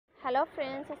Hello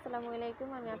friends, আসসালামু আলাইকুম।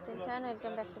 আমি আফরিন খান,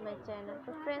 welcome back to my channel.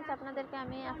 তো ফ্রেন্ডস, আপনাদেরকে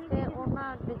আমি আজকে ওড়না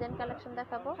ডিজাইন কালেকশন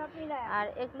দেখাবো। আর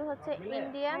এগুলো হচ্ছে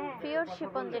ইন্ডিয়ান পিওর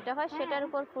শিফন যেটা হয় সেটার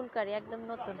উপর ফুলকারি, একদম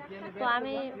নতুন। তো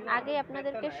আমি আগে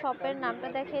আপনাদেরকে শপের নামটা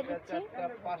দেখিয়ে দিচ্ছি।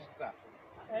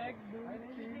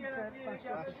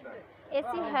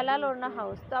 এসি হেলাল ওড়না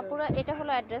হাউস। তো পুরো এটা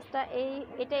হলো অ্যাড্রেসটা,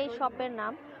 এটা এই শপের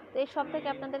নাম। তো এই শপ থেকে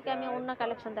আপনাদেরকে আমি ওড়না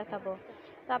কালেকশন দেখাবো।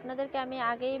 তো আপনাদেরকে আমি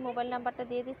আগেই মোবাইল নাম্বারটা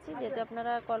দিয়ে দিচ্ছি, যেহেতু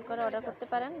আপনারা কল করে অর্ডার করতে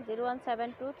পারেন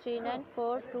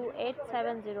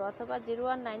 0172394287 অথবা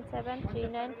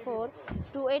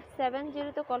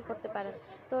 0197394287 কল করতে পারেন।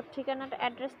 তো ঠিকানাটা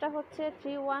অ্যাড্রেসটা হচ্ছে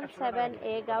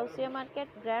 317A Gausia market,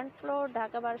 grand floor,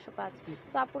 Dhaka 1205।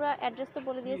 তো আপুরা অ্যাড্রেস তো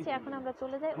বলে দিয়েছি, এখন আমরা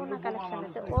চলে যাই ওড়না কালেকশনে।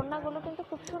 তো ওড়নাগুলো কিন্তু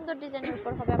খুব সুন্দর ডিজাইনের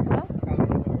উপর হবে আপুরা,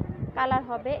 কালার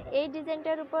হবে। এই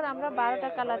ডিজাইনটার উপর আমরা 12টা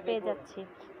কালার পেয়ে যাচ্ছি।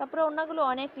 তারপরে ওড়নাগুলো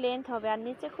অনেক লেন্থ হবে আর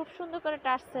নিচে খুব সুন্দর করে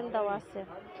টার্সেল দেওয়া আছে।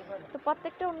 তো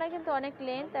প্রত্যেকটা ওড়না কিন্তু অনেক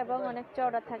লেন্থ এবং অনেক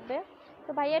চওড়া থাকবে। তো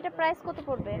ভাইয়া এটা প্রাইস কত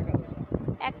পড়বে?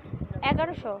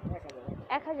 1100,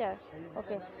 1000।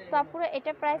 ওকে, তো পুরো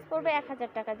এটা প্রাইস পড়বে 1000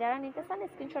 টাকা। যারা নিতে চান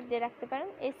স্ক্রিনশট দিয়ে রাখতে পারেন।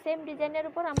 এই সেম ডিজাইনের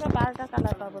উপর আমরা 12টা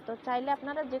কালার পাবো, তো চাইলে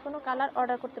আপনারা যে কোনো কালার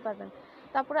অর্ডার করতে পারবেন।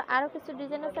 তারপরে আরও কিছু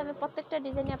ডিজাইন আছে, আমি প্রত্যেকটা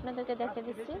ডিজাইনই আপনাদেরকে দেখিয়ে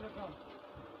দিচ্ছি।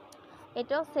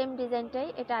 এটাও সেম ডিজাইনটাই,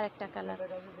 এটা আরেকটা কালার,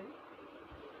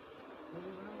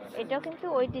 এটাও কিন্তু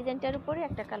ওই ডিজাইনটার উপরই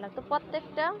একটা কালার। তো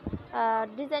প্রত্যেকটা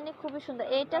ডিজাইনই খুবই সুন্দর।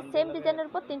 এইটা সেম ডিজাইনের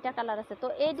উপর 3টা কালার আছে। তো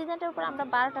এই ডিজাইনটার উপর আমরা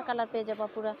 12টা কালার পেয়ে যাবো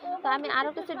পুরো। তো আমি আরো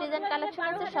কিছু ডিজাইন কালেকশন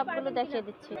আছে, সবগুলো দেখিয়ে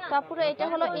দিচ্ছি। তো পুরো এটা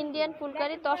হলো ইন্ডিয়ান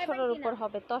ফুলকারি তসরের উপর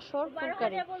হবে, তসর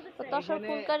ফুলকারি। তো তসর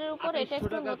ফুলকারির উপর এটা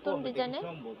একটু নতুন ডিজাইনে।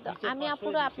 তো আমি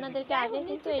আপুরা আপনাদেরকে আগে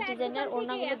কিন্তু এই ডিজাইনের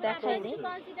ওড়নাগুলো দেখাইনি।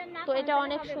 তো এটা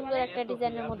অনেক সুন্দর একটা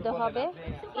ডিজাইনের মধ্যে হবে,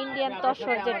 ইন্ডিয়ান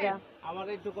তসর যেটা।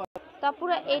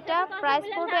 তারপরে এটা প্রাইস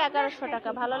পড়বে 1100 টাকা।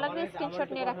 ভালো লাগলে স্ক্রিনশট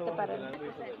নিয়ে রাখতে পারেন।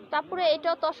 তারপরে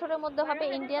এটাও তসরের মধ্যে হবে,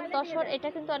 ইন্ডিয়ান তসর। এটা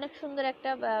কিন্তু অনেক সুন্দর একটা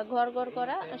ঘর ঘর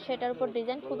করা, সেটার উপর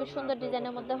ডিজাইন, খুবই সুন্দর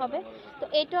ডিজাইনের মধ্যে হবে। তো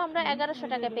এটাও আমরা 1100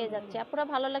 টাকা পেয়ে যাচ্ছি। আপনারা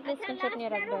ভালো লাগলে স্ক্রিনশট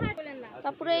নিয়ে রাখবেন।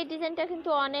 তারপরে এই ডিজাইনটা কিন্তু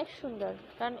অনেক সুন্দর,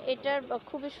 কারণ এটার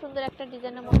খুবই সুন্দর একটা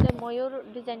ডিজাইনের মধ্যে ময়ূর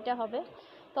ডিজাইনটা হবে।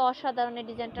 তো অসাধারণ এই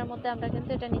ডিজাইনটার মধ্যে আমরা কিন্তু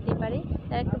এটা নিতে পারি।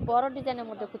 তার একটু বড় ডিজাইনের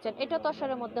মধ্যে খুঁজছেন, এটা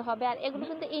তসরের মধ্যে হবে। আর এগুলো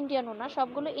কিন্তু ইন্ডিয়ানও না,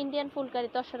 সবগুলো ইন্ডিয়ান ফুলকারি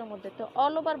তসরের মধ্যে। তো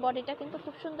অল ওভার বডিটা কিন্তু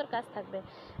খুব সুন্দর কাজ থাকবে।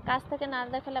 কাজ থেকে না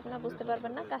দেখালে আপনারা বুঝতে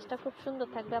পারবেন না, কাজটা খুব সুন্দর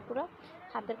থাকবে পুরো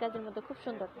হাতের কাজের মধ্যে, খুব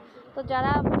সুন্দর। তো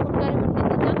যারা ফুলকারি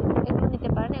নিতে চান এগুলো নিতে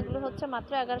পারেন। এগুলো হচ্ছে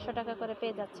মাত্র 1100 টাকা করে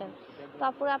পেয়ে যাচ্ছেন। তো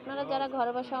আপুরা আপনারা যারা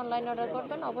ঘরে বসে অনলাইন অর্ডার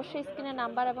করবেন, অবশ্যই স্ক্রিনে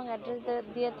নাম্বার এবং অ্যাড্রেস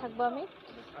দিয়ে থাকবো আমি,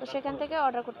 তো সেখান থেকে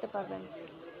অর্ডার করতে পারবেন।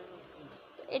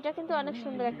 এটা কিন্তু অনেক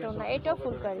সুন্দর একটা ওড়না, এটাও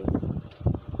ফুলকারি।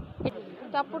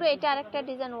 তারপরে এটা আরেকটা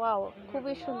ডিজাইন, ওয়াও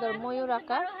খুবই সুন্দর, ময়ূর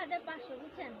আকার,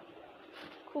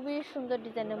 খুবই সুন্দর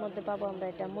ডিজাইনের মধ্যে পাবো আমরা।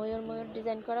 এটা ময়ূর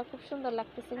ডিজাইন করা, খুব সুন্দর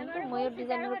লাগতেছে কিন্তু ময়ূর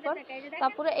ডিজাইনের উপর।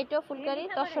 তারপরে এটাও ফুলকারি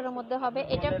তসরের মধ্যে হবে।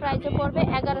 এটার প্রাইসও পড়বে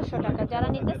 1100 টাকা। যারা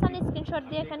নিতে চান স্ক্রিনশট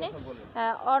দিয়ে এখানে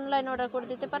অনলাইন অর্ডার করে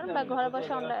দিতে পারেন বা ঘরে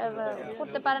বসে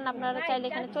করতে পারেন। আপনারা চাইলে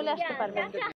এখানে চলে আসতে পারবেন।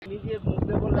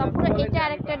 তারপরে এটা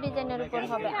আরেকটা ডিজাইনের উপর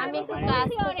হবে। আমি একটু কাজ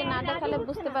থেকে না দেখালে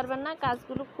বুঝতে পারবেন না,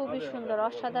 কাজগুলো খুবই সুন্দর,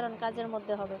 অসাধারণ কাজের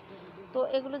মধ্যে হবে। তো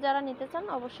এগুলো যারা নিতে চান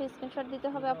অবশ্যই স্ক্রিনশট দিতে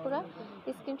হবে আপুরা।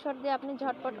 স্ক্রিনশট দিয়ে আপনি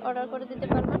ঝটপট অর্ডার করে দিতে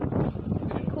পারবেন।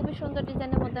 খুবই সুন্দর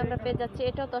ডিজাইনের মধ্যে আমরা পেয়ে যাচ্ছি।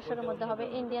 এটাও তসরের মধ্যে হবে,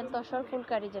 ইন্ডিয়ান তসর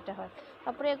ফুলকারি যেটা হয়।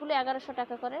 তারপরে এগুলো 1100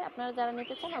 টাকা করে। আপনারা যারা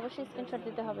নিতে চান অবশ্যই স্ক্রিনশট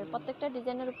দিতে হবে। প্রত্যেকটা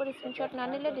ডিজাইনের উপর স্ক্রিনশট না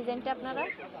নিলে ডিজাইনটা আপনারা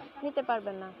নিতে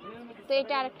পারবেন না। তো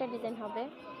এটা আরেকটা ডিজাইন হবে,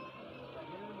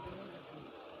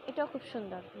 এটাও খুব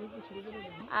সুন্দর।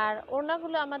 আর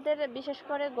ওড়নাগুলো আমাদের বিশেষ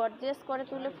করে গর্জিয়াস করে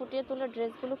তুলে, ফুটিয়ে তুলে,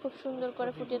 ড্রেসগুলো খুব সুন্দর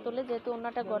করে ফুটিয়ে তুলে, যেহেতু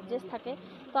ওড়নাটা গর্জিয়াস থাকে।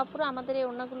 তারপরে আমাদের এই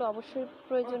ওড়নাগুলো অবশ্যই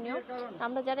প্রয়োজনীয়।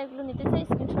 আমরা যারা এগুলো নিতে চাই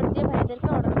স্ক্রিনশট দিয়ে ভাইদেরকে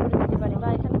অর্ডার করে দিতে পারি বা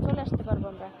এখানে চলে আসতে পারবো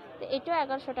আমরা। তো এটাও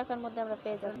 1100 টাকার মধ্যে আমরা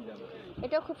পেয়ে যাবো।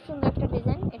 এটাও খুব সুন্দর একটা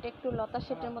ডিজাইন। এটা একটু লতা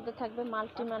শেটের মধ্যে থাকবে,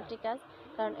 মাল্টি কাজ,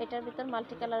 কারণ এটার ভিতর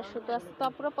মাল্টি কালার সুতো আছে। তো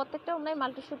পুরো প্রত্যেকটা ওড়নায়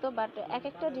মাল্টি সুতো, বাট এক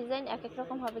একটা ডিজাইন এক এক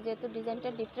রকম হবে, যেহেতু ডিজাইনটা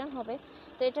ডিফারেন্ট হবে।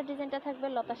 তো এটা ডিজাইনটা থাকবে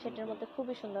লতা শেটের মধ্যে,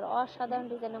 খুবই সুন্দর, অসাধারণ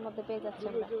ডিজাইনের মধ্যে পেয়ে যাচ্ছে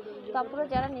আমরা। তারপরে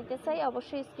যারা নিতে চাই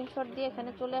অবশ্যই স্ক্রিনশট দিয়ে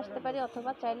এখানে চলে আসতে পারি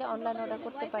অথবা চাইলে অনলাইন অর্ডার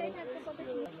করতে পারি।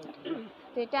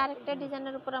 তো এটা আরেকটা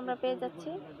ডিজাইনের উপর আমরা পেয়ে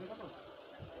যাচ্ছি।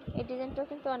 এই ডিজাইনটাও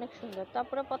কিন্তু অনেক সুন্দর।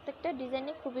 তারপরে প্রত্যেকটা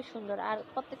ডিজাইনই খুবই সুন্দর আর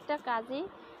প্রত্যেকটা কাজই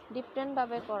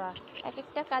ডিফারেন্টভাবে করা, এক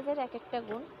একটা কাজের এক একটা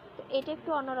গুণ। তো এটা একটু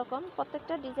অন্যরকম,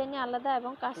 প্রত্যেকটা ডিজাইনই আলাদা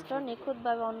এবং কাজটাও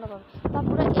নিখুঁতভাবে অন্যরকম।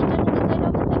 তারপরে এটা নিতে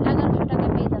চাইলেও কিন্তু 1100 টাকা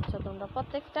পেয়ে যাচ্ছ তোমরা। সুন্দর,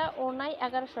 প্রত্যেকটা ওড়নাই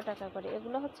 1100 টাকা করে।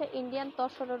 এগুলো হচ্ছে ইন্ডিয়ান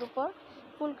তসরের উপর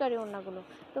ফুলকারি ওড়নাগুলো।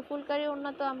 তো ফুলকারি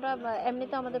ওড়না তো আমরা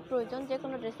এমনিতে আমাদের প্রয়োজন, যে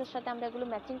কোনো ড্রেসের সাথে আমরা এগুলো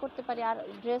ম্যাচিং করতে পারি। আর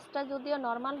ড্রেসটা যদিও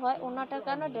নর্মাল হয়, ওড়নাটার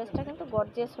কারণে ড্রেসটা কিন্তু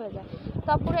গর্জিয়াস হয়ে যায়।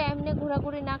 তারপরে এমনি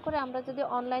ঘোরাঘুরি না করে আমরা যদি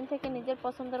অনলাইন থেকে নিজের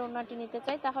পছন্দের ওড়নাটি নিতে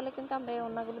চাই, তাহলে কিন্তু আমরা এই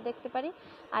ওড়নাগুলো দেখতে পারি।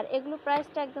 আর এগুলো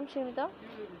প্রাইসটা একদম সীমিত,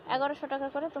 1100 টাকা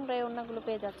করে তোমরা এই ওড়নাগুলো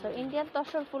পেয়ে যাচ্ছ। ইন্ডিয়ান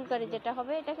তসর ফুলকারি যেটা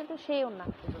হবে, এটা কিন্তু সেই ওড়না।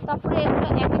 তারপরে এগুলো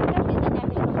এক একটা ডিজাইন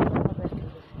এক এক রকম হবে,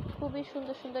 খুবই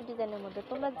সুন্দর সুন্দর ডিজাইনের মধ্যে।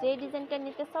 তোমরা যে ডিজাইনটা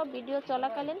নিতে চাও ভিডিও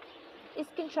চলাকালীন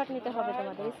স্ক্রিনশট নিতে হবে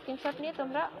তোমাদের। স্ক্রিনশট নিয়ে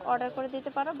তোমরা অর্ডার করে দিতে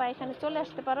পারো বা এখানে চলে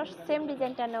আসতে পারো সেম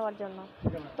ডিজাইনটা নেওয়ার জন্য।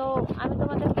 তো আমি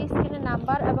তোমাদেরকে স্ক্রিনে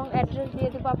নাম্বার এবং অ্যাড্রেস দিয়ে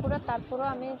দেবো আপুরা। তারপরেও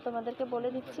আমি তোমাদেরকে বলে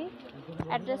দিচ্ছি,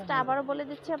 অ্যাড্রেসটা আবারও বলে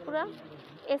দিচ্ছি আপুরা।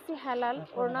 এসি হেলাল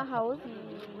ওড়না হাউস,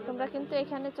 তোমরা কিন্তু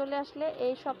এখানে চলে আসলে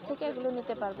এই সব থেকে এগুলো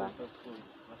নিতে পারবা।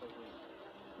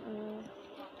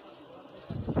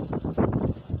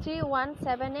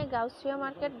 317 Gausia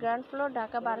market, ground floor,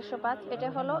 Dhaka 1205। এটা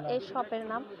হলো এই শপের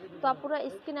নাম। তো আপুরা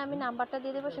স্ক্রিনে আমি নাম্বারটা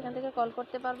দিয়ে দেবো, সেখান থেকে কল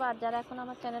করতে পারবো। আর যারা এখন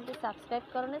আমার চ্যানেলটি সাবস্ক্রাইব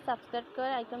করেনি, সাবস্ক্রাইব করে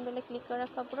আইকন বেলে ক্লিক করে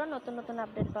রাখো আপুরা, নতুন নতুন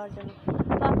আপডেট পাওয়ার জন্য।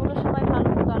 তো আপুরা সবাই ভালো